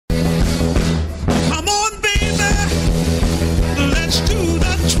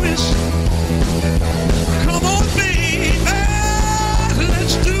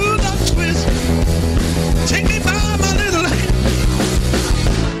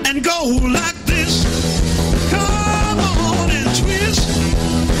can go like this. Come on and twist.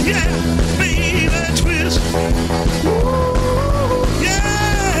 Yeah, baby, twist.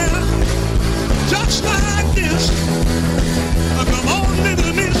 Yeah, just like this. Come on,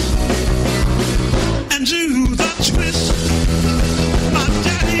 little miss, and do the twist. My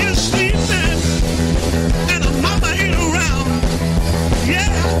daddy is sleeping, and my mama ain't around. Yeah,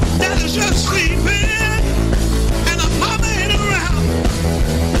 daddy's just sleeping, and my mama ain't around.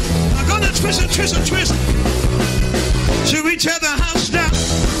 I'm gonna twist and twist and twist till we tear the house down.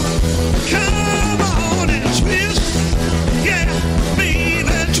 Come on and twist, yeah, baby,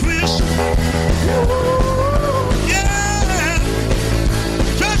 twist. Yeah,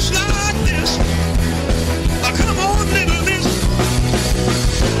 just like this. Come on, little miss,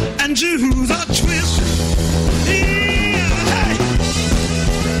 and do the twist. Yeah, hey.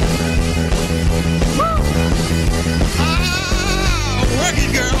 Woo. Ah, work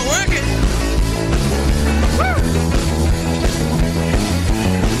it, girl, work it. Woo.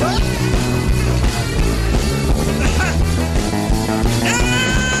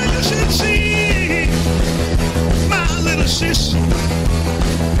 Yeah, you should see my little sis.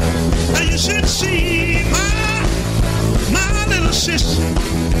 And you should see my little sis.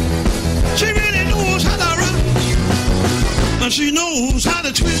 She really knows how to rock, and she knows how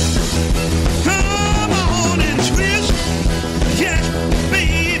to twist. Come on and twist, yeah,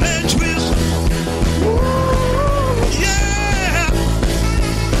 baby, twist. Yeah,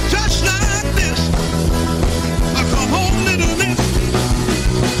 just like this. Come on, little miss,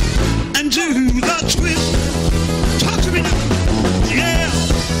 and do the twist. Talk to me now. Yeah,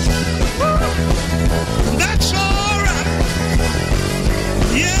 that's all right.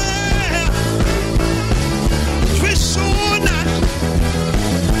 Yeah, twist so nice.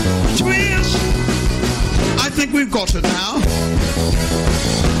 Twist. I think we've got it now.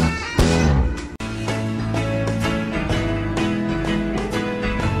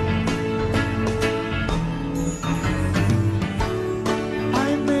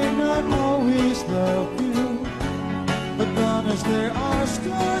 I may not always love you, but long as there are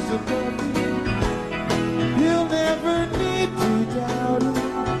stars above you, you'll never need to doubt it.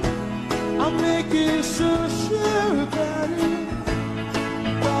 I'm making so sure about it.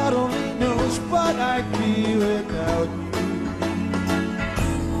 God only knows what I'd be without you.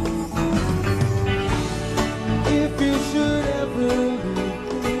 If you should ever leave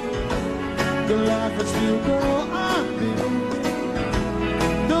me, the life would still go on, baby.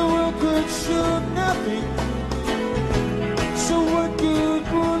 The world could show nothing, so what good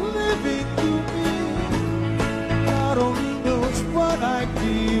would living do me? God only knows what I'd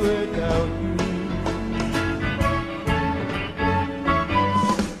be without you.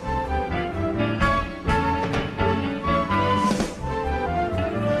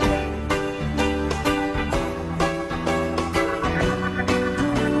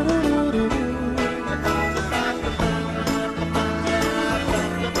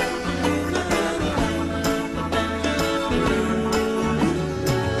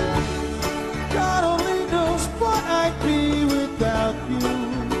 God only knows what I'd be without you.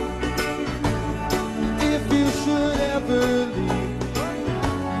 If you should ever leave,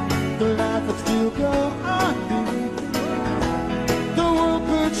 the life would still go on, baby. The world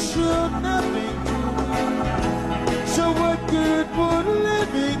could show nothing to me, so what good would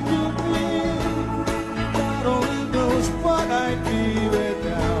living do me? God only knows what I'd be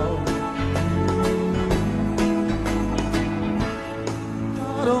without you.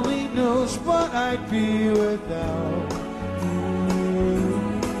 God only knows what I'd be without you.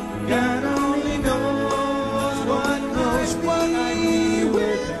 God only knows what I'd be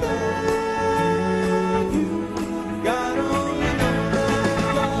without you. God only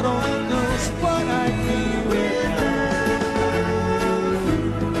knows what I'd be without you.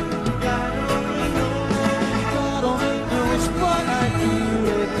 God only knows what I'd be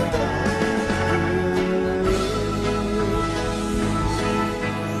without you.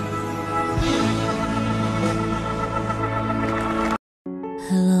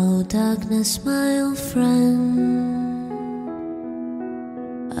 Hello, darkness, my old friend.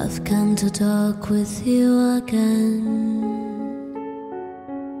 I've come to talk with you again,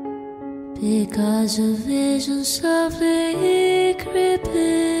 because a vision softly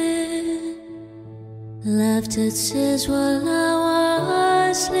creeping left its seeds while I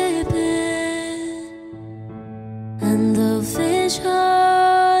was sleeping, and the vision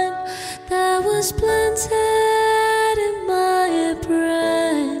that was planted in my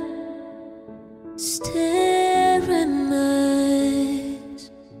brain still remains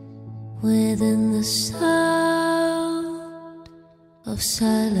within the sound of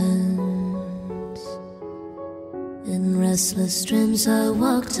silence. In restless dreams I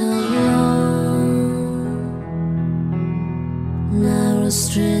walked alone, narrow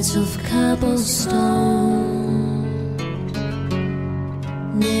streets of cobblestone,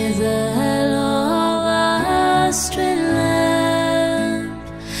 near the halo of a street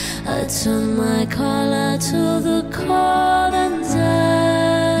lamp. I turned my collar to the cold and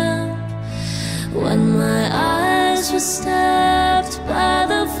damp, when my eyes were stabbed by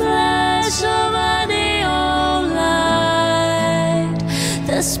the flash of a neon light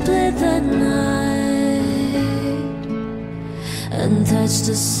that split the night and touched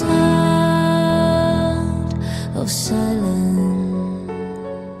the sound of silence.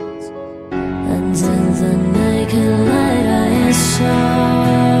 And in the naked light I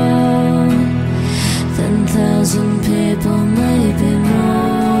saw 10,000 people, maybe more,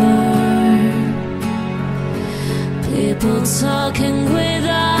 people talking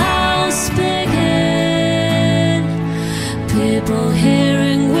without speaking, people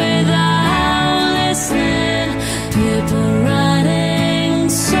hearing without listening, people writing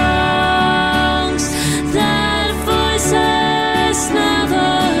songs that voices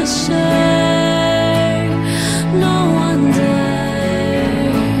never share. No one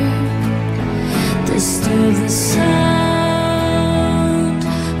dare disturb the sound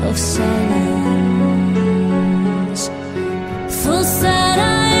of silence. Fools that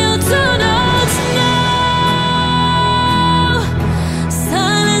you do not know,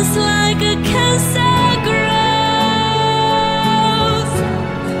 silence like a cancer grows.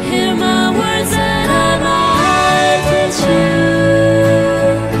 Hear my words and I might hit you.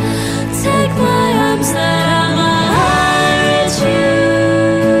 Take my arms that I might reach you.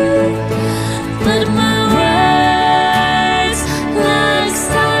 But my words, like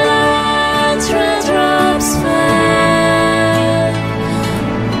silent raindrops, fell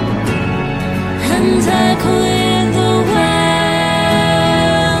and echo in the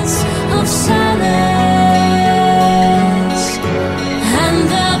wells of silence. And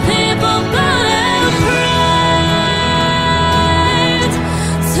the people bow and prayed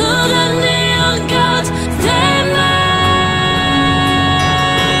to the neon god they made.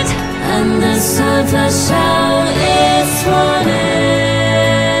 And the sun flashed out its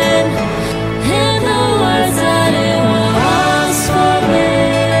warning in the words that it was spoken.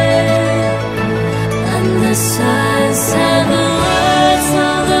 And the signs and the words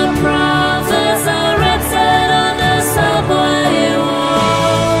of the prophets are written on the subway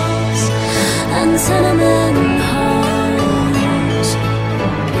walls and tenement halls,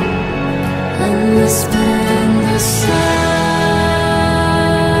 and whispered in the sound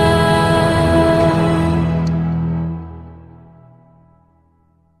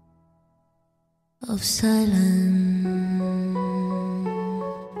of silence.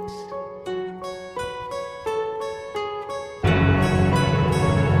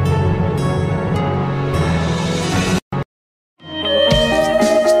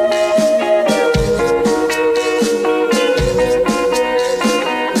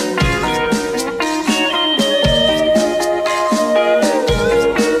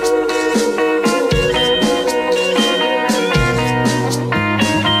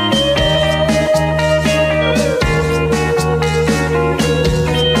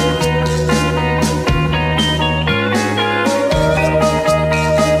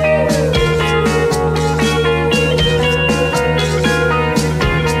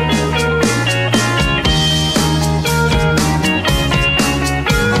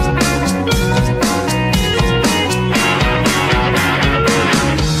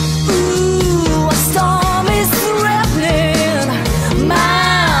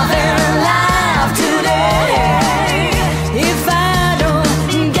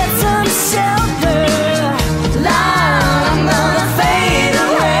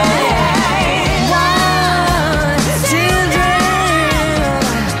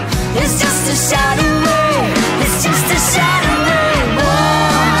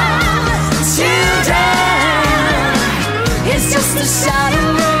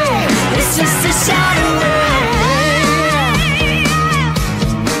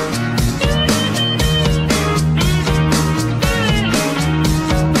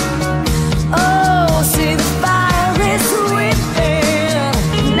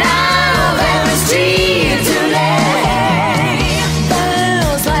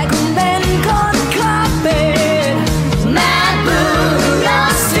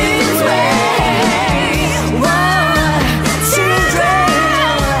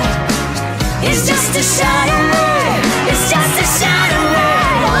 It's just a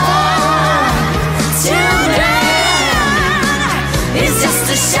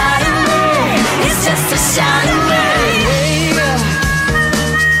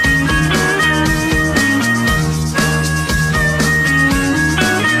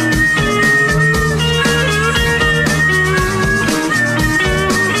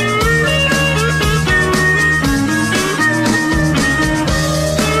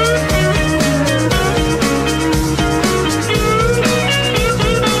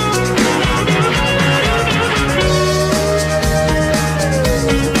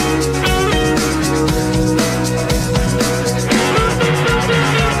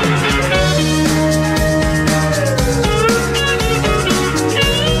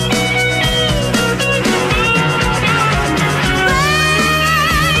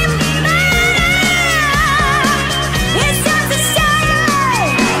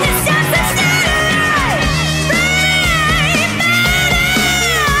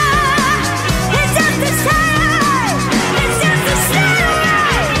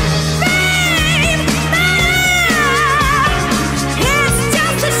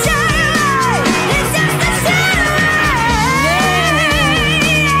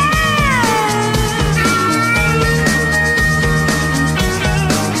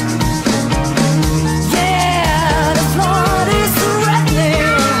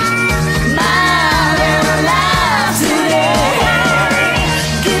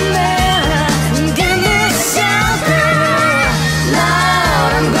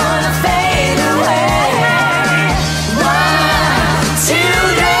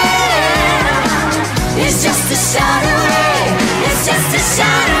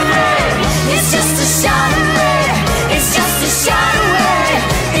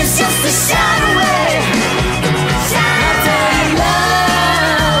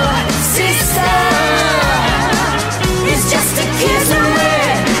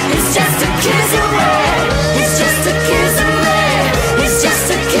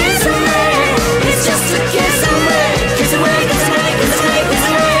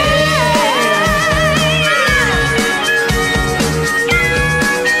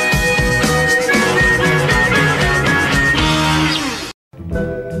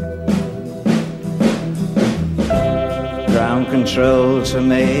control to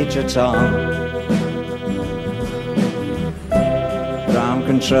Major Tom. Ground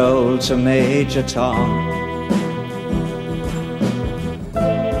control to Major Tom.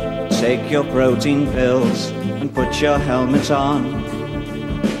 Take your protein pills and put your helmet on.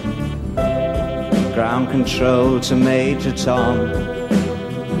 Ground control to Major Tom.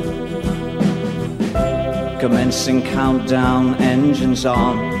 Commencing countdown, engines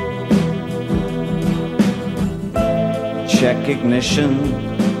on. Check ignition,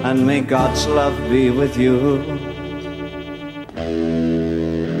 and may God's love be with you.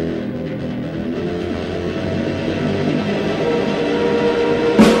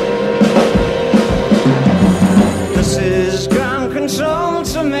 This is ground control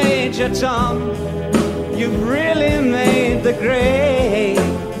to Major Tom. You've really made the grade.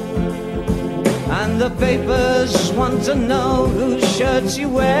 And the papers want to know whose shirts you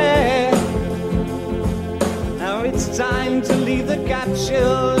wear. Now it's time to leave the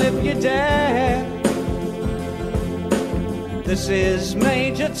capsule if you dare. This is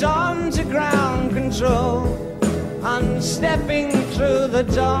Major Tom to ground control. I'm stepping through the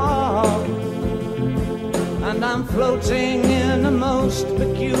door, and I'm floating in a most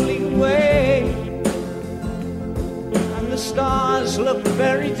peculiar way. And the stars look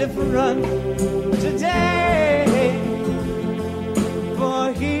very different today.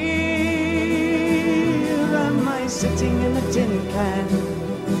 For here am I sitting in a tin can,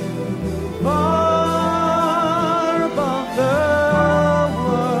 far above the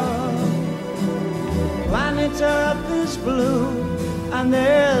world. Planet Earth is blue, and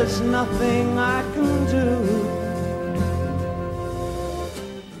there's nothing I can do.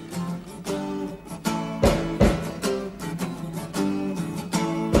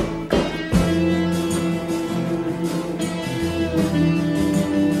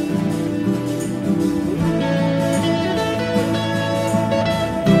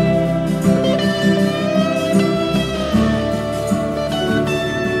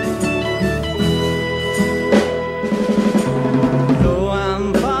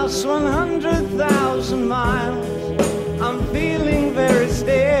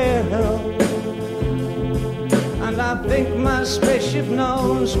 Spaceship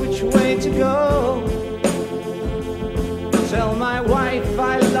knows which way to go. Tell my wife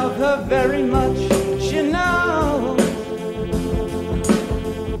I love her very much, she knows.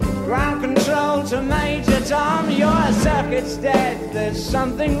 Ground control to Major Tom, your circuit's dead, there's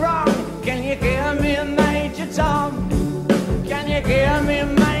something wrong. Can you hear me, Major Tom? Can you hear me,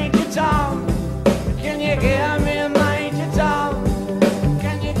 Major Tom? Can you hear me, Major Tom?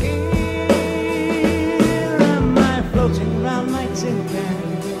 Can you hear? Am I floating around my tin can,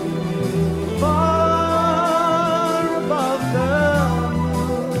 far above the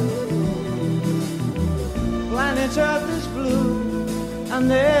moon? Planet Earth is blue, and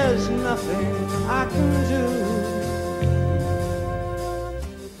there's nothing I can do.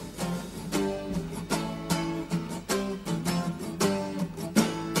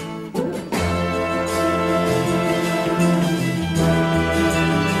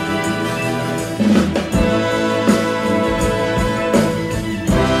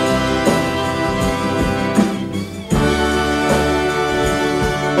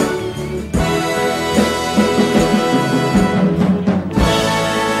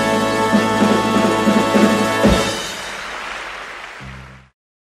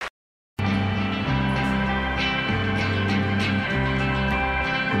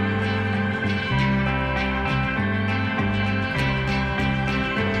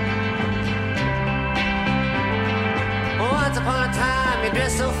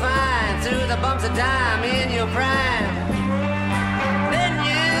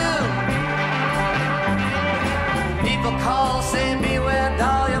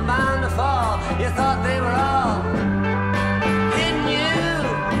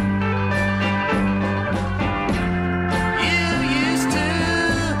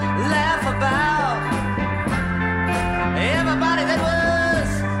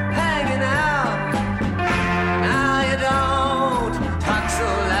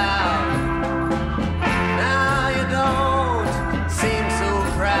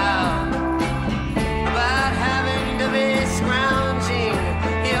 Scrounging,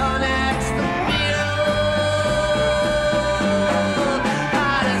 your next bill.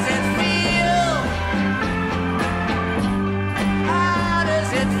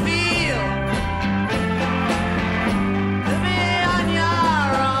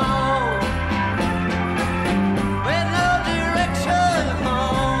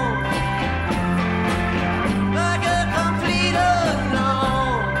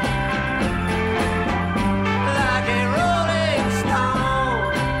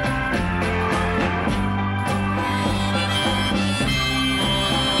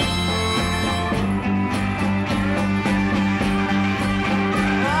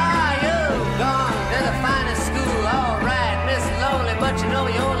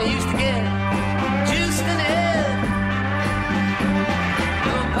 only used to get juiced in the head.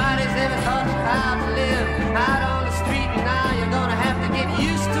 Nobody's ever taught you how to live out on the street, and now you're gonna have to get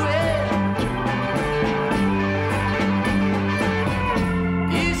used to it.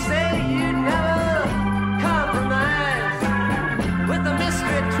 You say you never compromise with the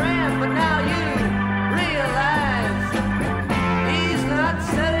mystery tramp, but now you realize he's not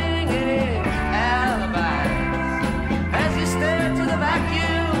setting any alibis as you stare to the vacuum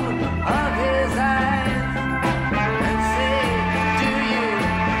of his eyes and say, do you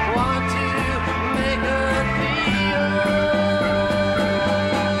want to make her feel?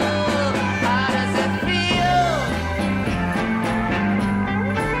 How does it feel?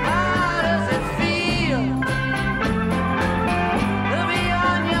 How does it feel to be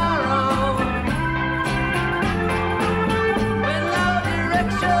on your own with no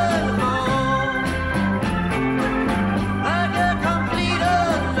direction home, like a complete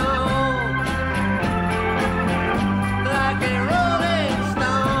unknown, like a rolling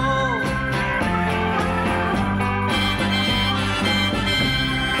stone?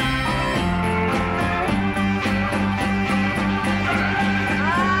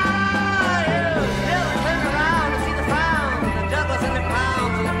 You never turn around to see the frowns, the jugglers and the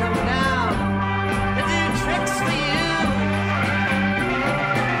clowns who come down to do tricks for you.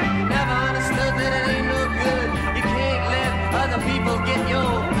 Never understood that it ain't no good. You can't let other people get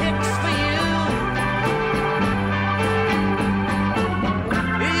your kicks for you.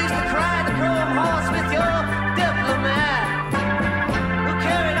 You used to cry the chrome horse with your diplomat, who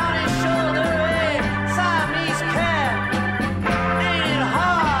carried on his shoulder a Siamese cat. Ain't it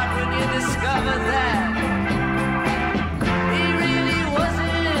hard when you discover that he really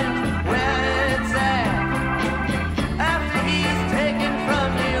wasn't where it's at, after he's taken from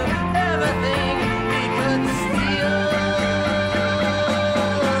you everything he could steal?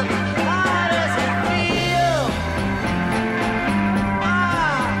 How does it feel?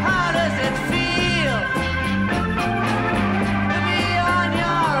 How does it feel to be on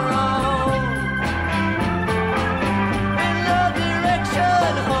your own in no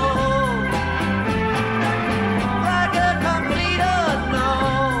direction home, like a complete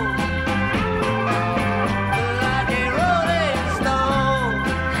unknown, like a rolling stone?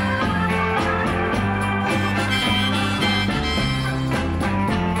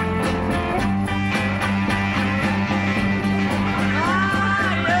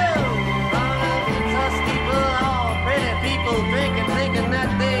 Steeple, all pretty people drinking, thinking that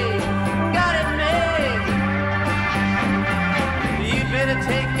they got it made. You better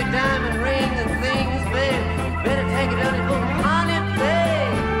take your diamond ring and things, babe. Better take it on it,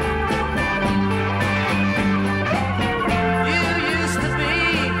 babe. You used to be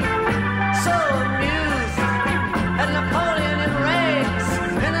so amused at Napoleon in rags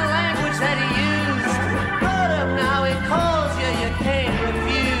and the language that he used. But now he calls you, you can't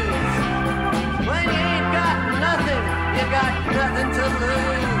refuse. When you ain't got nothing, you got nothing to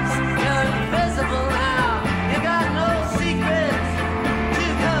lose. You're invisible now, you got no secrets to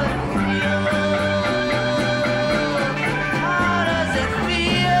conceal. How does it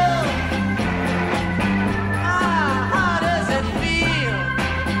feel? How does it feel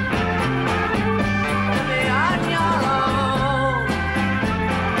to be on your own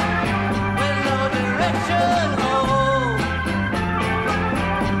with no direction home,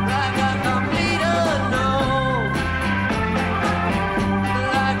 like a complete unknown,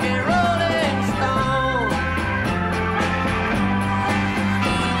 like a rolling stone?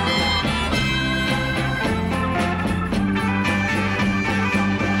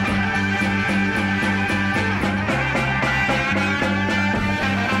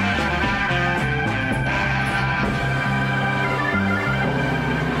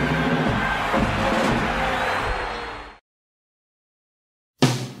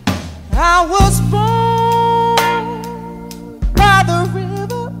 I was born by the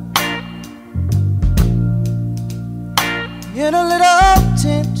river in a little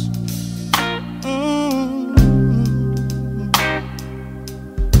tent.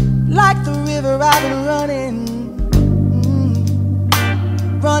 Like the river I've been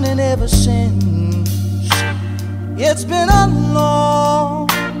running ever since. It's been a long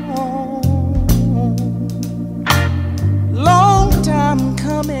time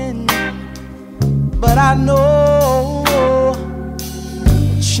coming, but I know a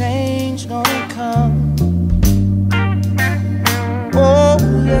change gonna come. Oh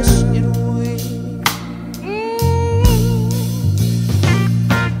yes it will.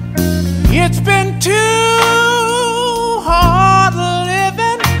 It's been too hard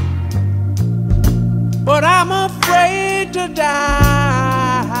living, but I'm afraid to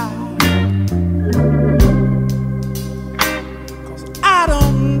die.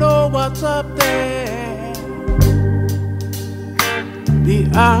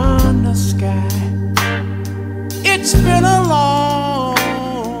 on the sky. It's been a long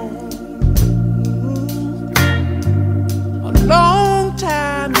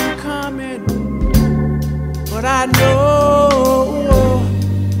time coming, but I know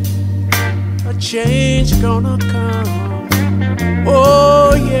a change gonna come.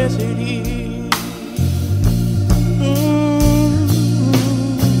 Oh yes it is.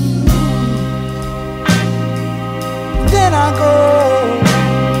 Then I go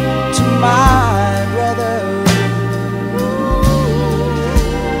to my brother.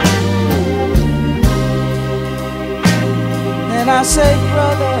 And I say,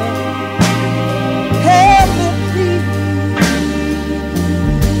 brother, help me please.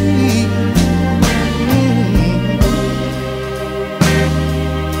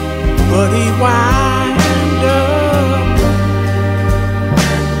 But he wind up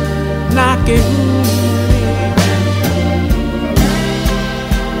knocking me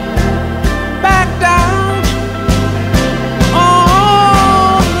back down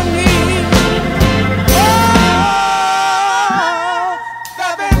on the knee. Oh,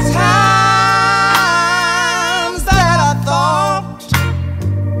 there've been times that I thought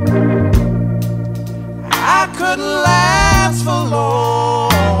I couldn't last for long.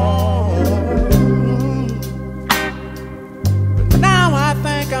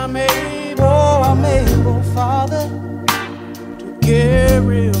 I'm able, Father, to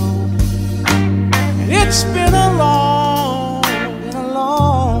carry on. And it's been a long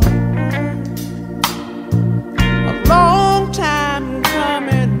time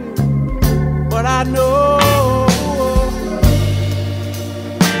coming, but I know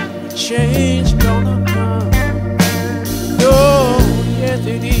a change gonna come. Oh, yes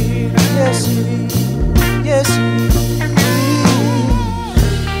it is. Yes it is. Yes it is.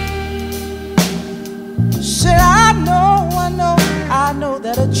 Said I know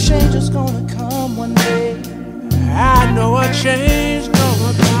that a change is gonna come one day. I know a change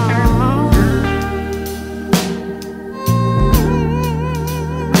gonna come.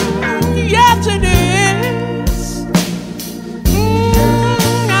 Yes it is.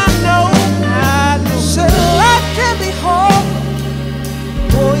 I know. Said life can be hard.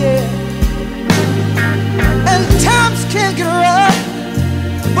 Oh yeah. And times can get rough,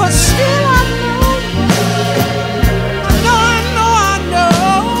 but still I know.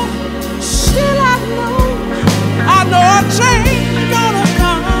 I know a change gonna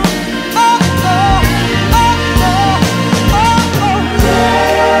come. Oh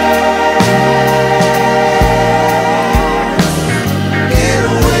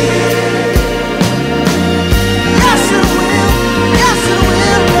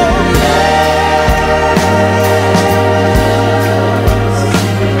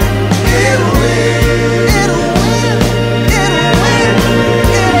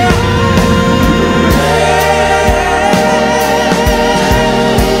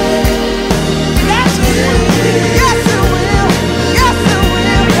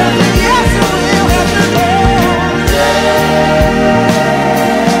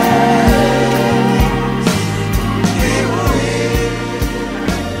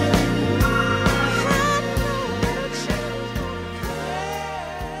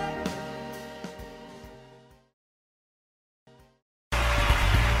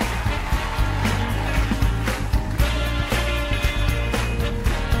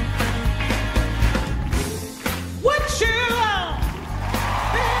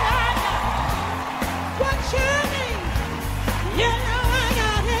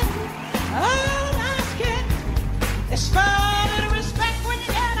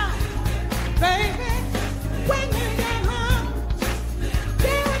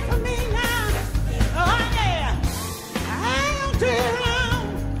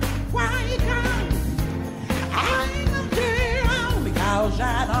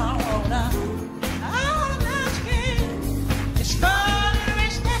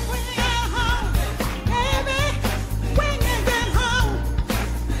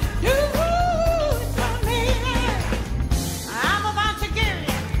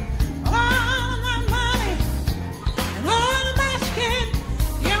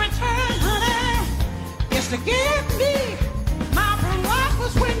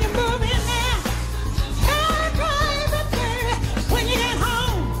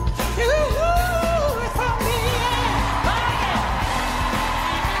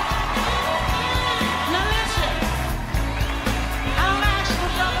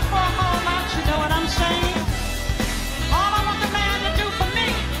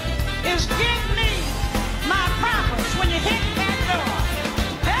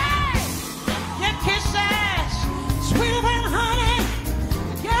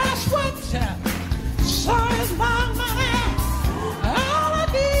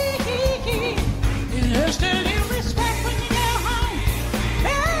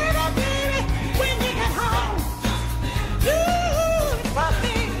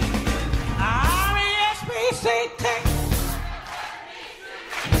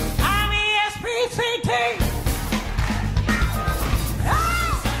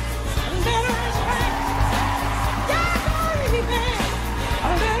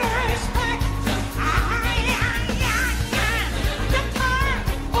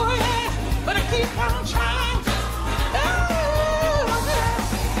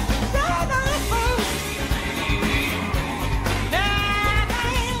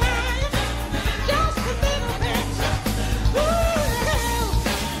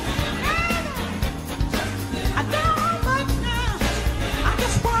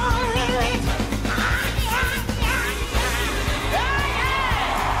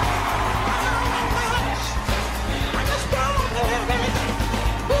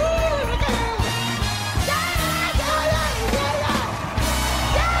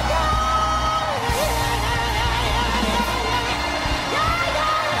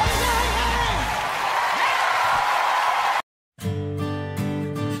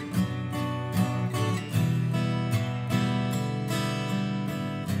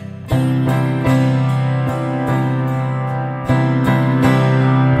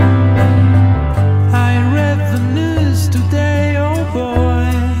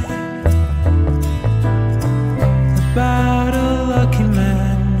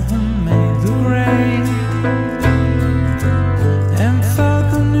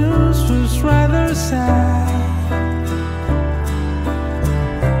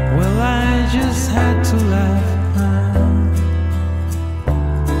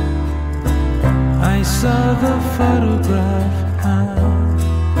photograph.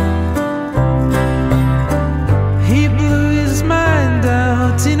 He blew his mind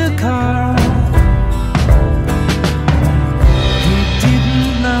out in a car. He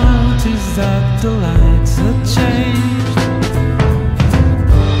didn't notice that the lights had changed.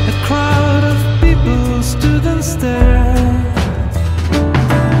 A crowd of people stood and stared.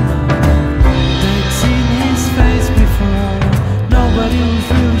 They'd seen his face before. Nobody was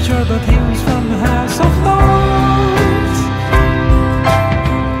really sure that he was from the House of Lords.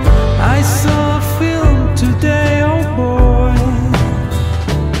 I saw a film today, oh boy.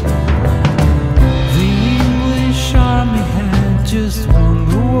 The English army had just won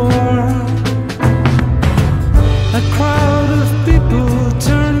the war.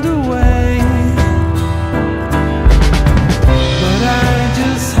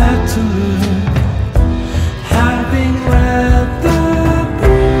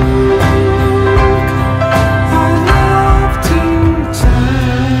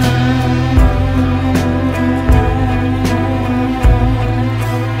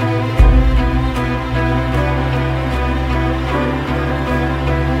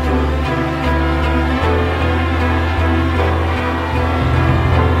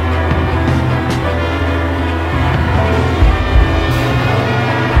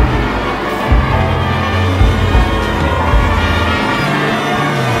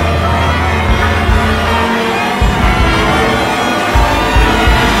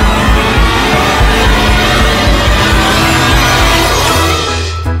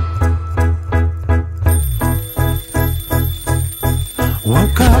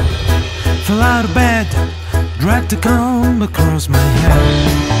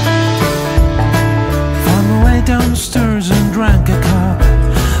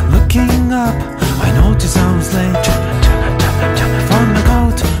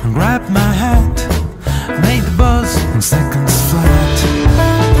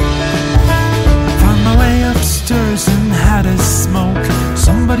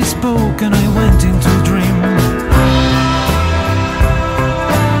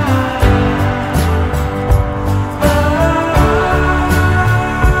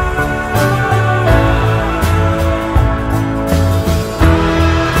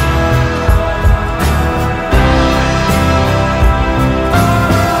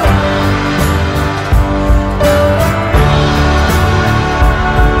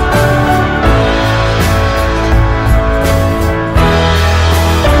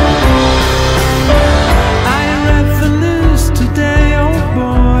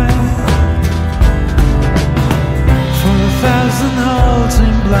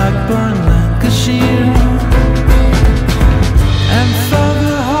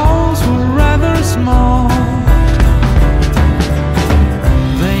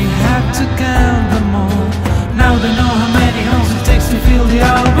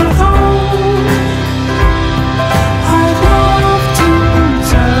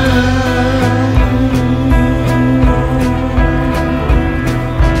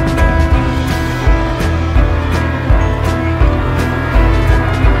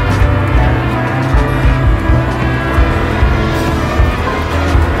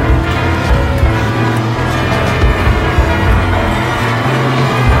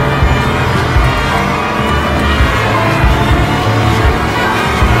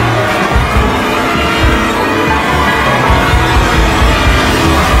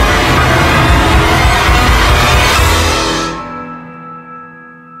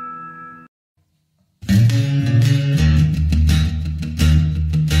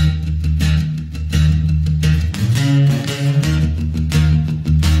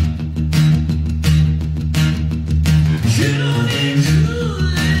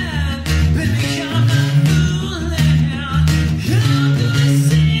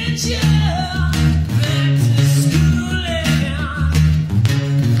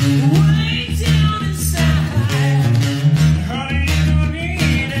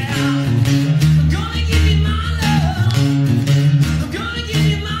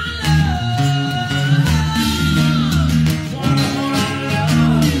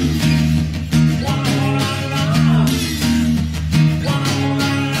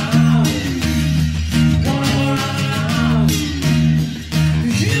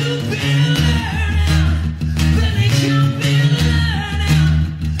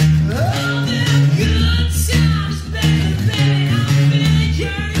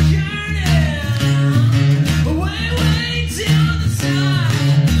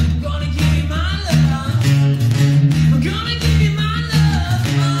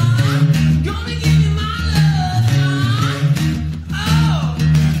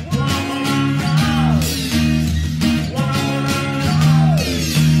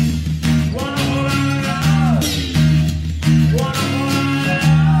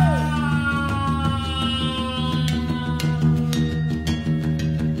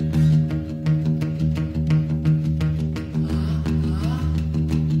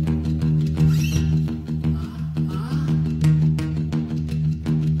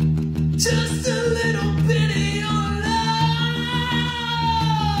 just a little bit of your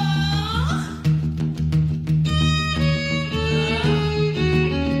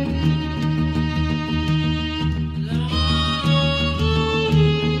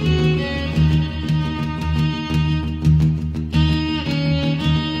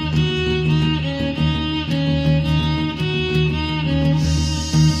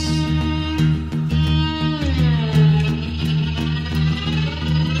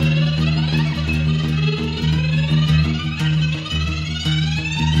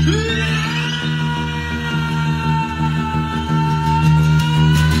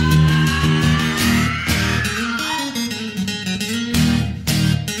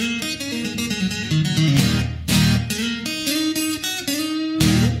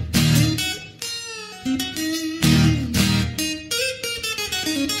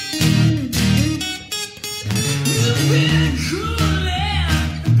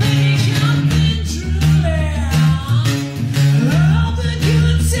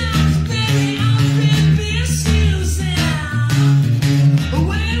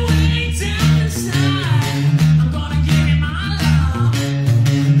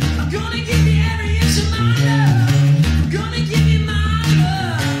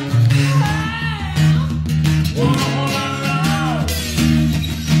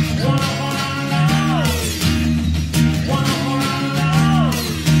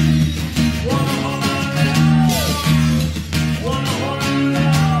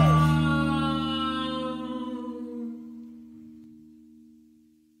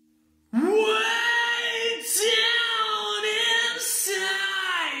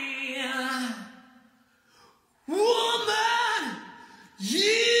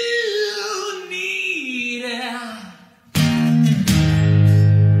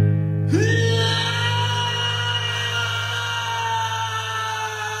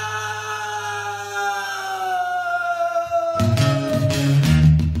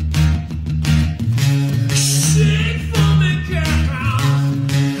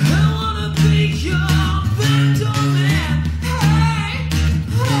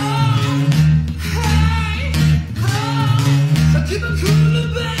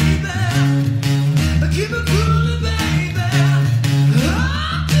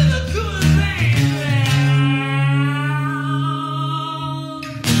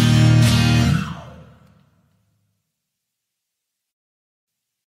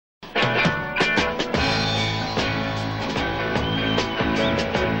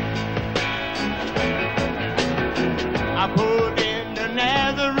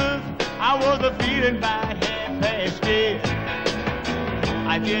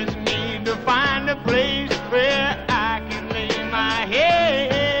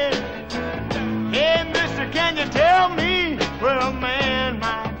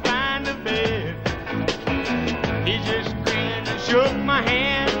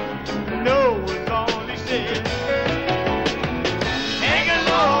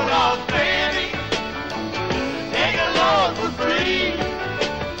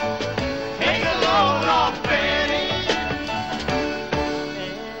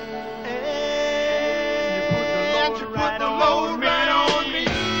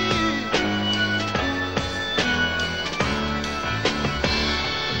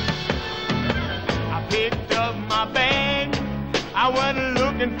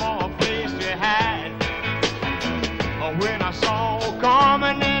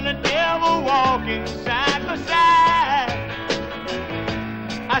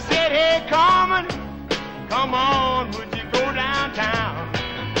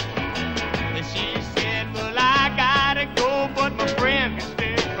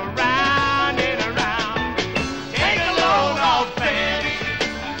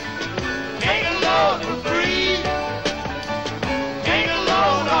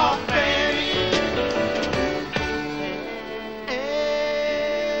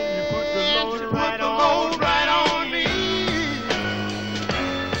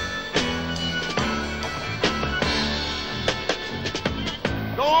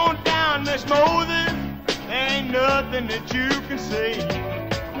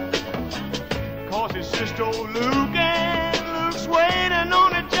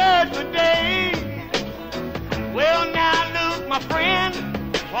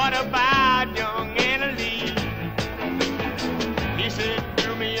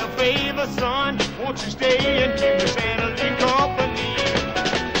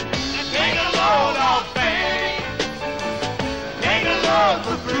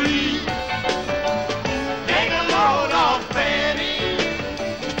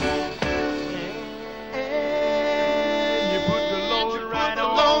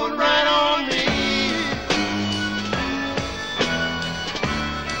Right on.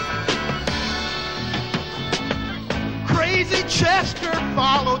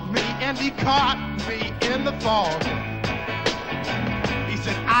 followed me and he caught me in the fog. He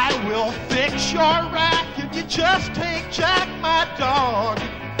said, I will fix your rack if you just take Jack, my dog.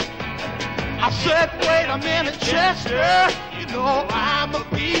 I said, wait a minute, Chester, you know I'm a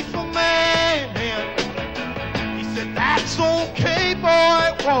peaceful man. He said, that's okay,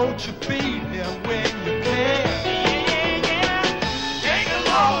 boy, won't you feed him when you can? Take a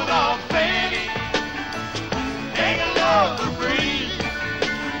load off Fanny, take a load for free,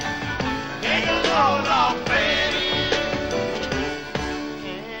 take a load off Fanny,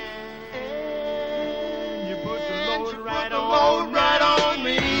 and you put the load right on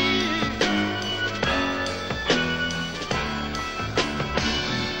me.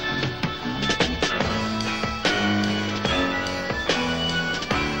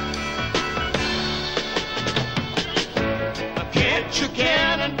 Your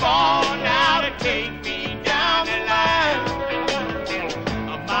cannonball now to take me down the line.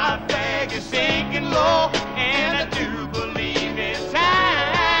 My bag is sinking low, and I do believe it's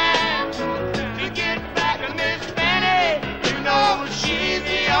time to get back to Miss Fanny. You know she's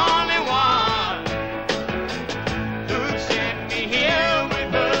the only one who sent me here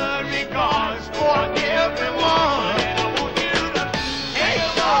with her regards for everyone. And I want you to take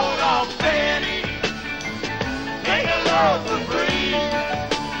a load off Fanny, take a load for free.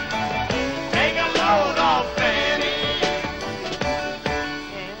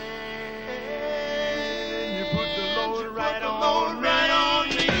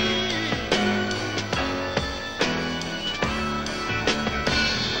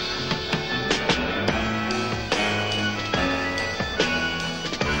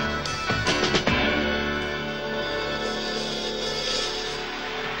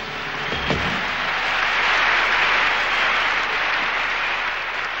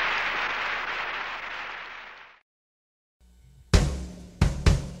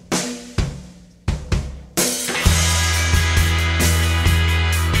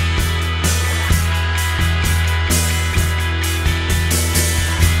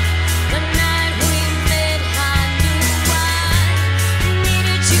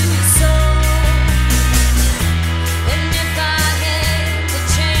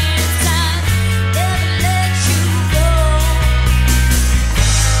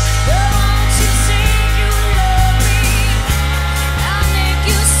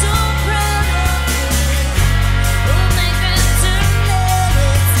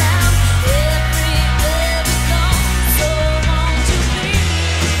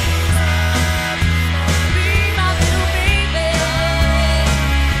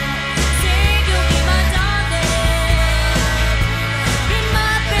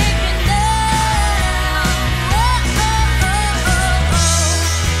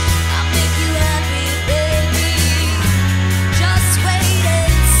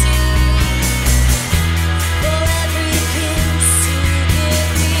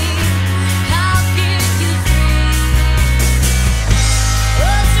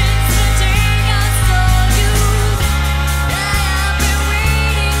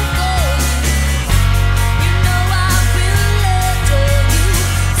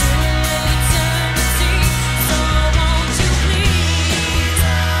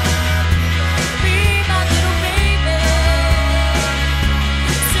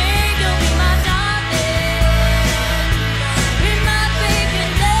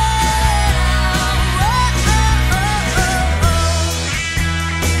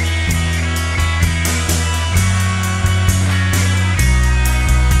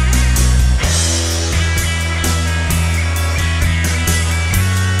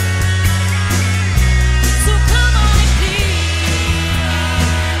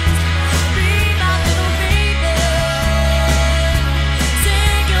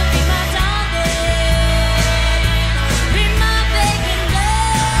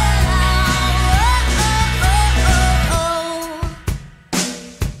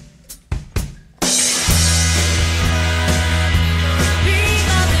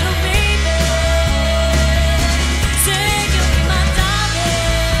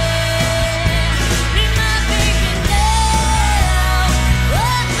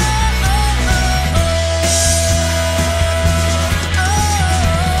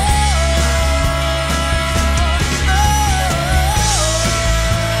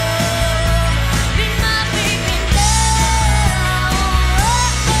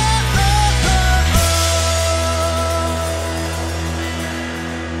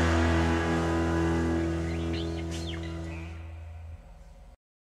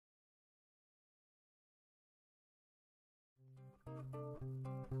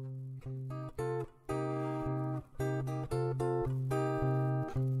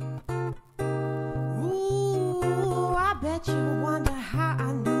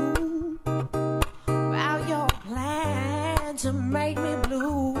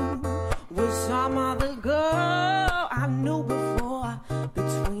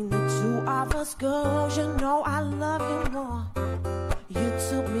 Dallas girls, you know I love you more. You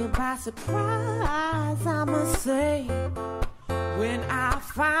took me by surprise, I must say. When I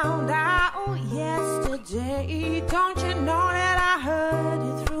found out yesterday, don't you know that I heard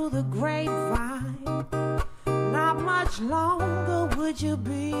it through the grapevine? Not much longer would you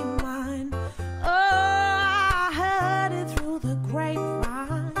be mine. Oh, I heard it through the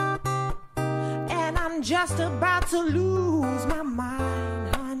grapevine, and I'm just about to lose my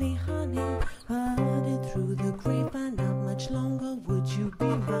mind. Honey, honey, heard it through the grapevine. Not much longer would you be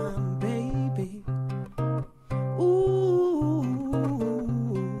mine, baby. Ooh.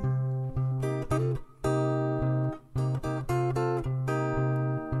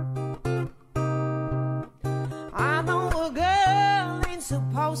 I know a girl ain't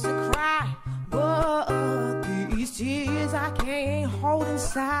supposed to cry, but these tears I can't hold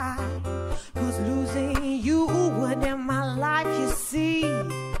inside. 'Cause losing you would end my life, you see.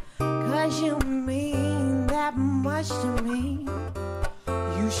 'Cause you mean that much to me.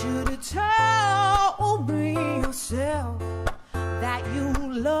 You should have told me yourself that you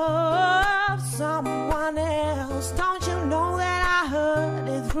love someone else. Don't you know that I heard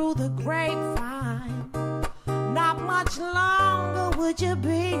it through the grapevine? Not much longer would you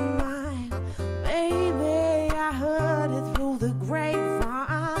be mine, baby. I heard it through the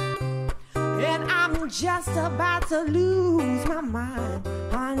grapevine, and I'm just about to lose my mind.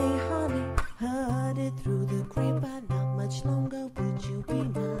 Honey, honey, heard it through the grapevine. Not much longer would you be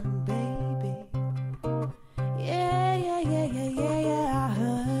mine, baby. Yeah, yeah, yeah, yeah, yeah, yeah. I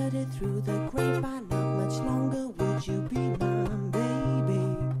heard it through the grapevine. Not much longer would you be mine, baby.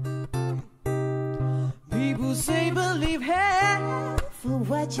 People say believe half for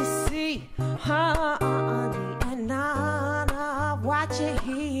what you see, honey, and not what you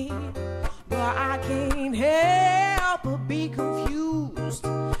hear. But I can't help but be confused.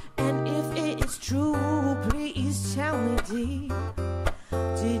 And if it is true, please tell me, dear,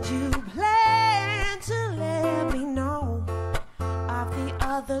 did you plan to let me know of the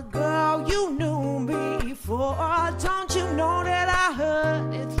other girl you knew before? Don't you know that I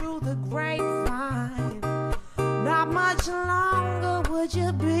heard it through the grapevine? Not much longer would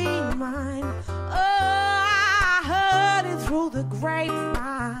you be mine. Oh, I heard it through the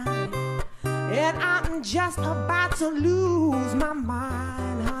grapevine, and I'm just about to lose my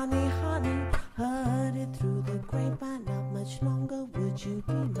mind. Honey, honey, heard it through the grapevine. Not much longer would you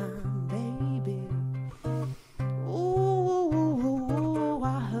be mine, baby. Ooh,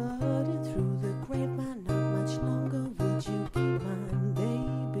 I heard it through the grapevine. Not much longer would you be mine,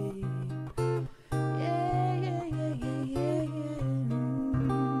 baby. Yeah, yeah, yeah, yeah, yeah, yeah.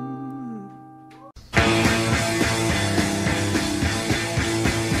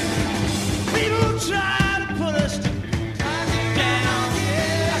 People try to put us down.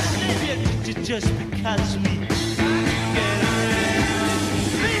 I said just because we get around.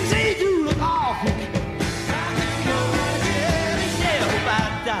 Things they do look awful. Yeah, hope I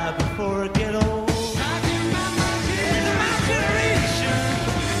die before I get old. This is my generation.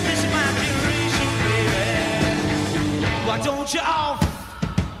 This is my generation, baby. Why don't you all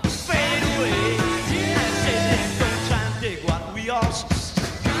fade away? I said, don't try and dig what we all say.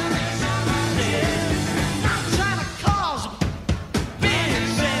 I'm trying to cause a big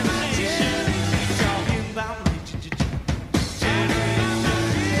sensation. Talking about me, generation.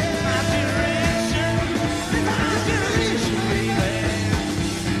 My generation, my generation, baby.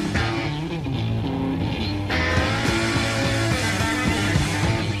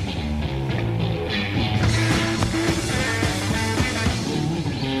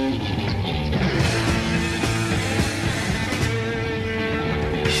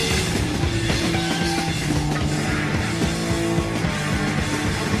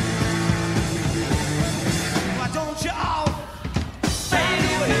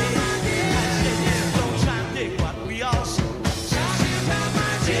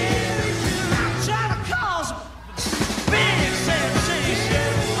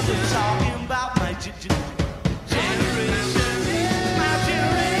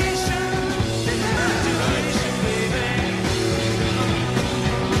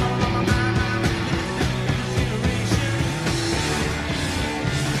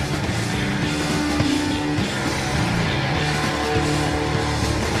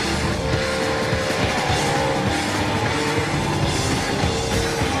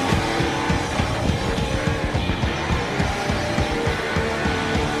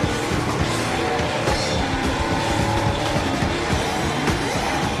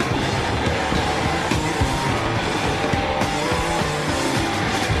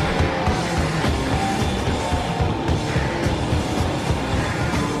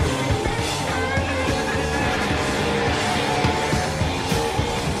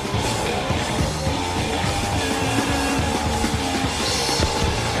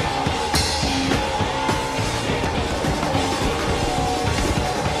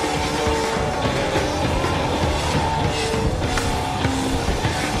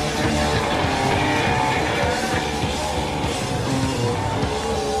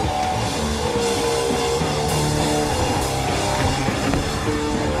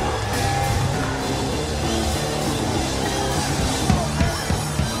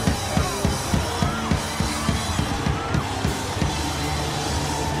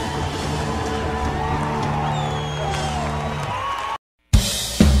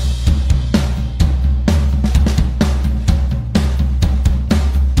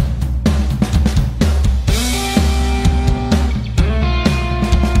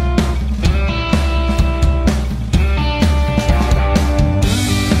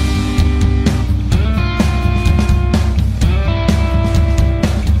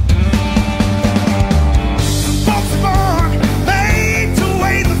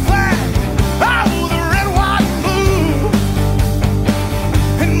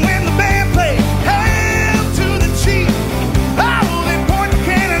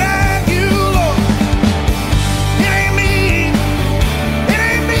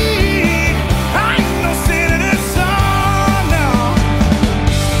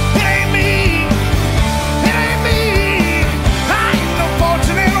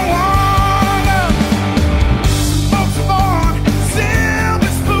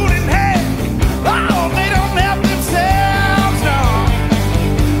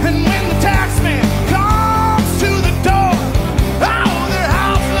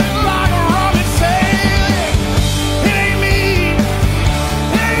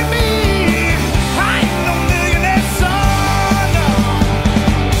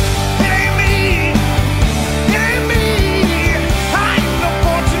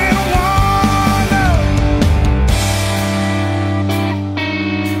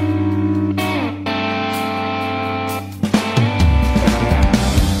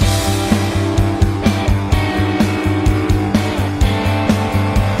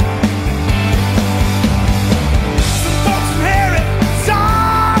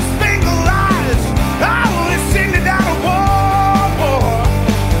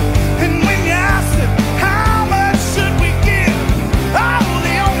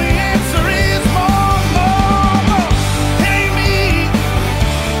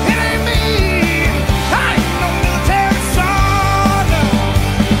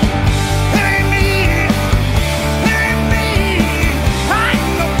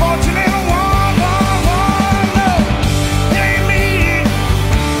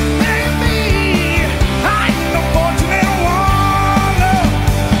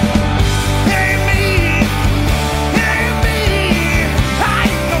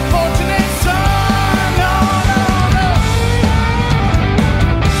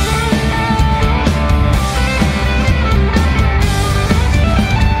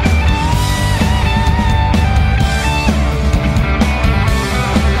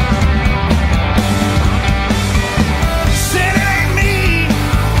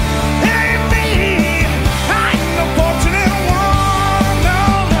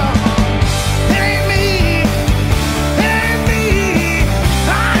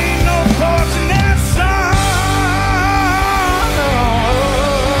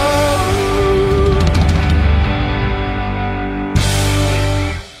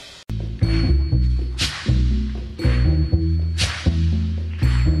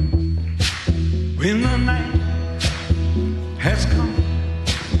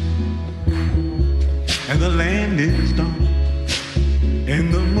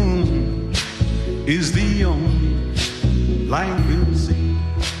 the moon is the only light we'll see.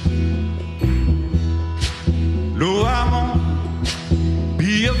 No, I won't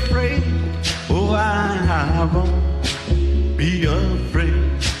be afraid. Oh, I won't be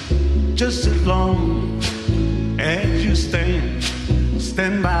afraid. Just as long as you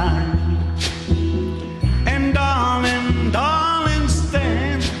stand by me. And darling, darling,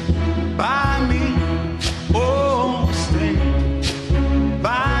 stand by me. Oh, stand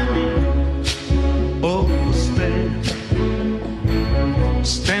by me. Oh,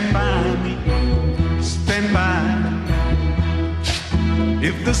 stand by me. Stand by me.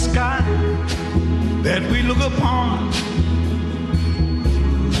 If the sky that we look upon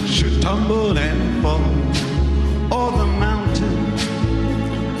should tumble and fall, or the mountain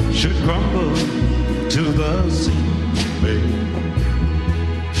should crumble to the sea, baby,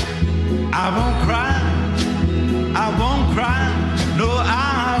 I won't cry, I won't cry, no,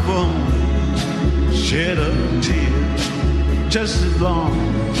 I won't shed a tear, just as long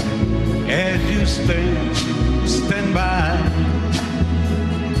as you stand by.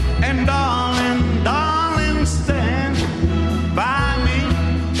 And darling, darling, stand by me.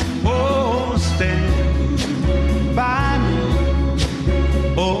 Oh, stand by me.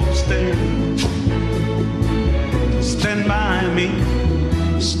 Oh, stand by me.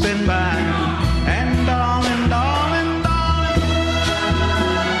 Stand by me. And darling, darling, darling,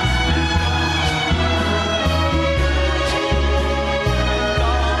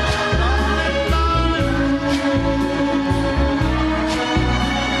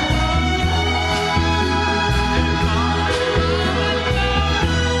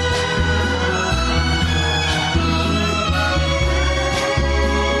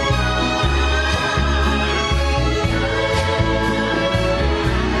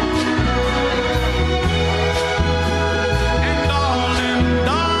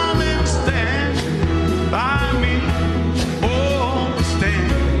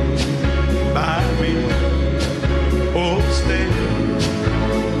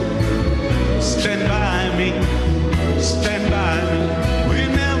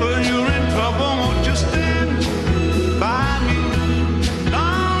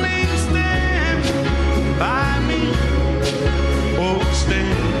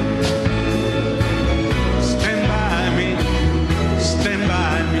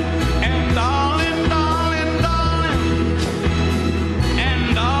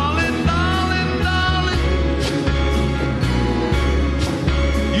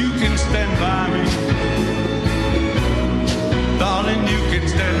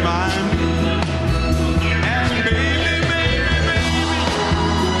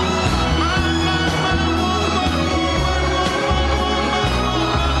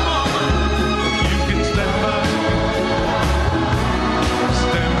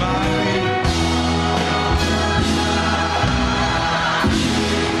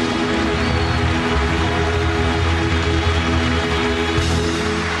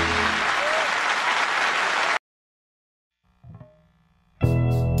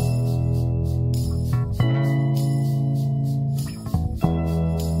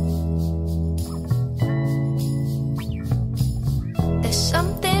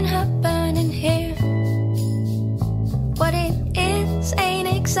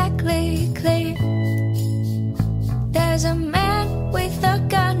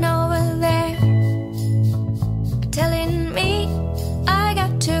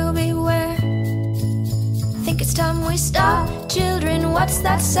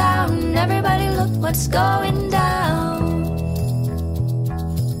 what's going down.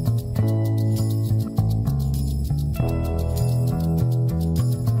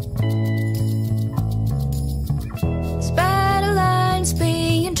 There's battle lines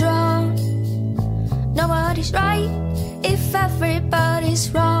being drawn. Nobody's right if everybody's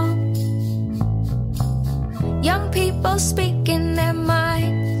wrong. Young people speaking their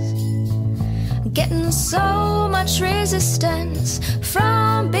minds, getting so much resistance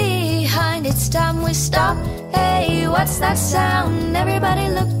from behind. It's time we stop. Hey, what's that sound? Everybody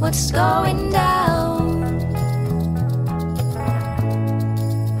look what's going down.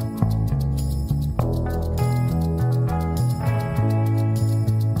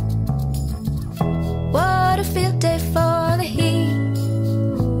 What a field day for the heat.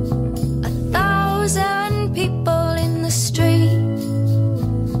 1,000 people in the street,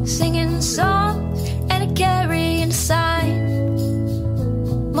 singing songs and carrying signs.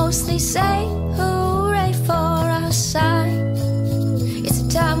 Mostly say hooray for our side. It's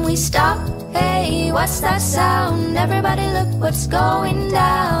time we stop. Hey, what's that sound? Everybody look what's going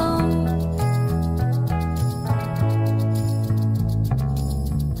down.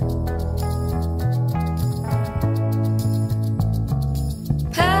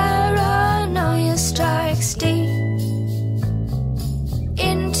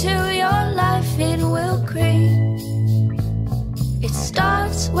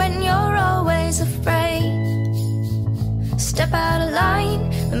 step out of line.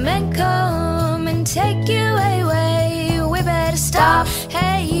 The men come and take you away. We better stop.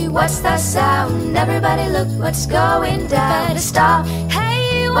 Hey, what's that sound? Everybody look what's going down. Better stop.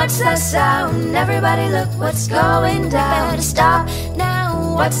 Hey, what's that sound? Everybody look what's going down. Better stop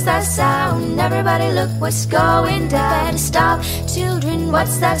now. What's that sound? Everybody look what's going down. Better stop. Children,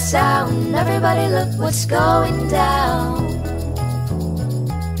 what's that sound? Everybody look what's going down.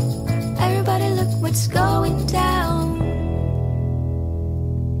 Everybody look what's going down.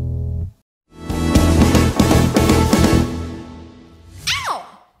 Ow!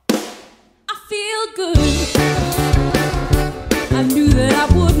 I feel good. I knew that I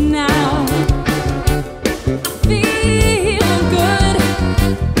would now. I feel good.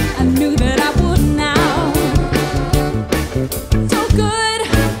 I knew that I would now. So good,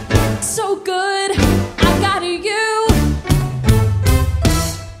 so good. I got you.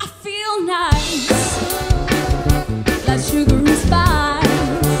 I feel nice, like sugar and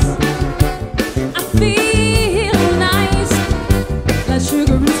spice. I feel nice, like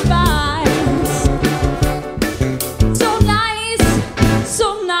sugar and spice. So nice, so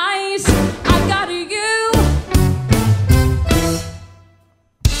nice. I got you.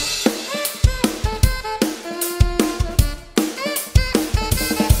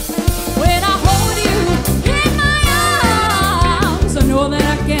 When I hold you in my arms, I know that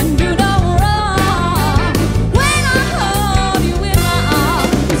I can do no wrong. When I hold you in my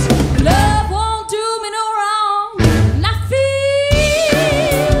arms, love won't do me no wrong. And I feel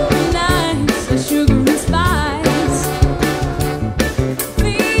nice, like sugar and spice.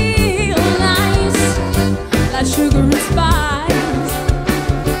 Feel nice, like sugar and spice.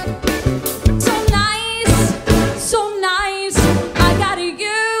 So nice, so nice. I got you.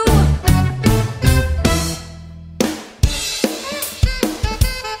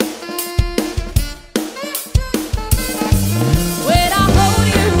 When I hold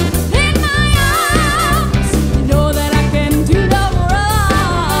you in my arms, you know that I can do no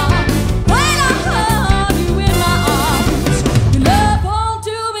wrong. When I hold you in my arms, your love won't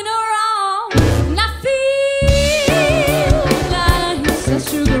do me no wrong. And I feel nice, like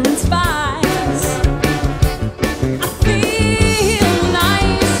sugar and spice. I feel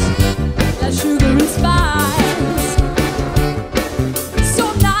nice, like sugar and spice. So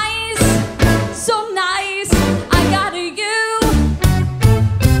nice, so nice. I got you.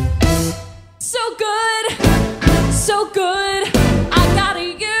 So good, so good. I got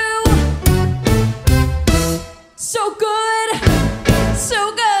you. So good, so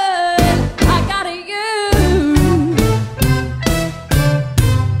good. I got you.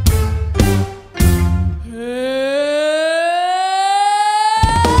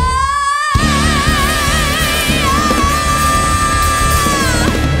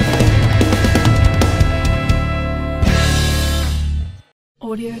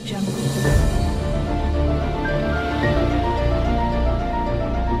 Audio Jungle.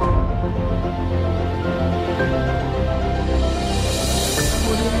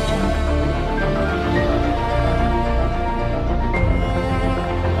 Audio Jungle.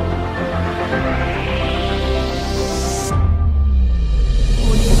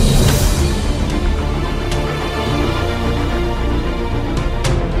 Audio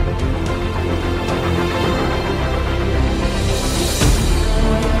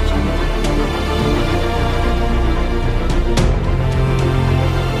Jungle.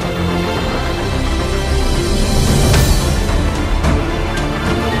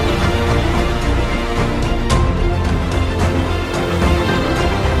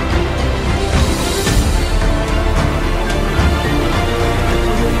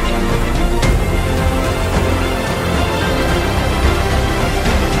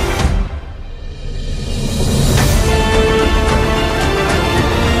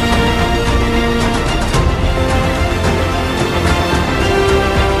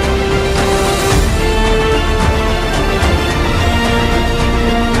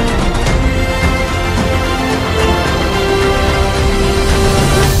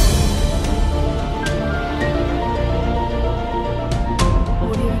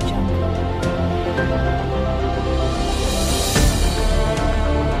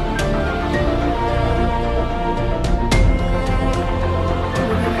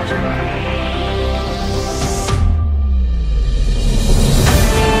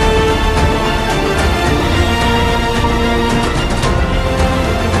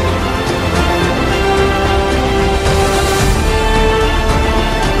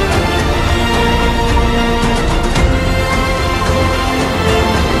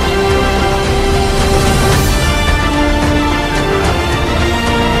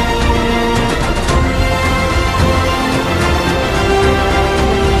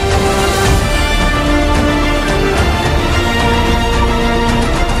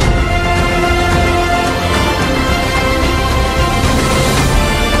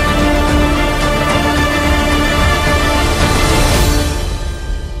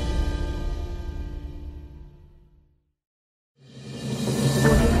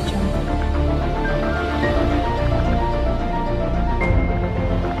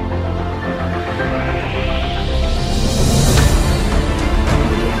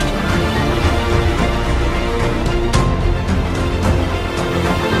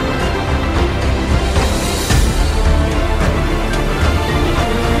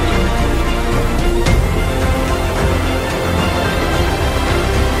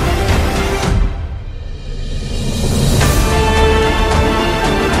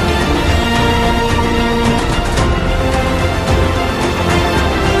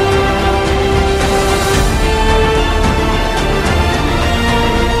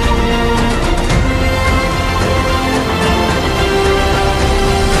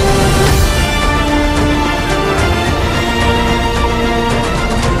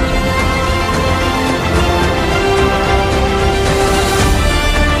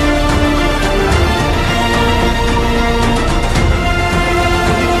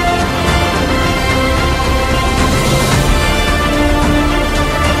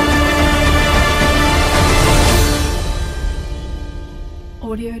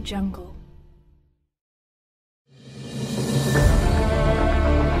 Audio Jungle.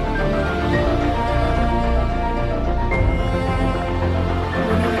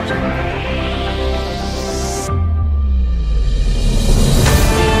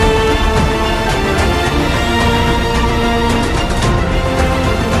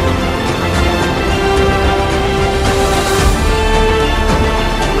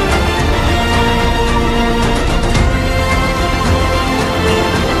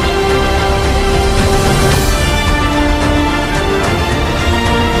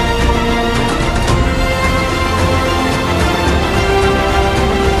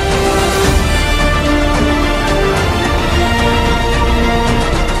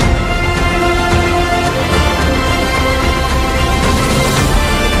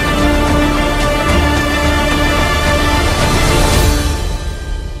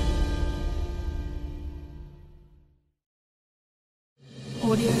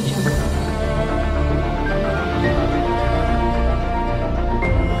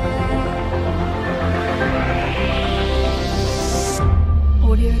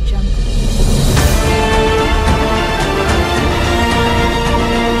 Audio Jungle.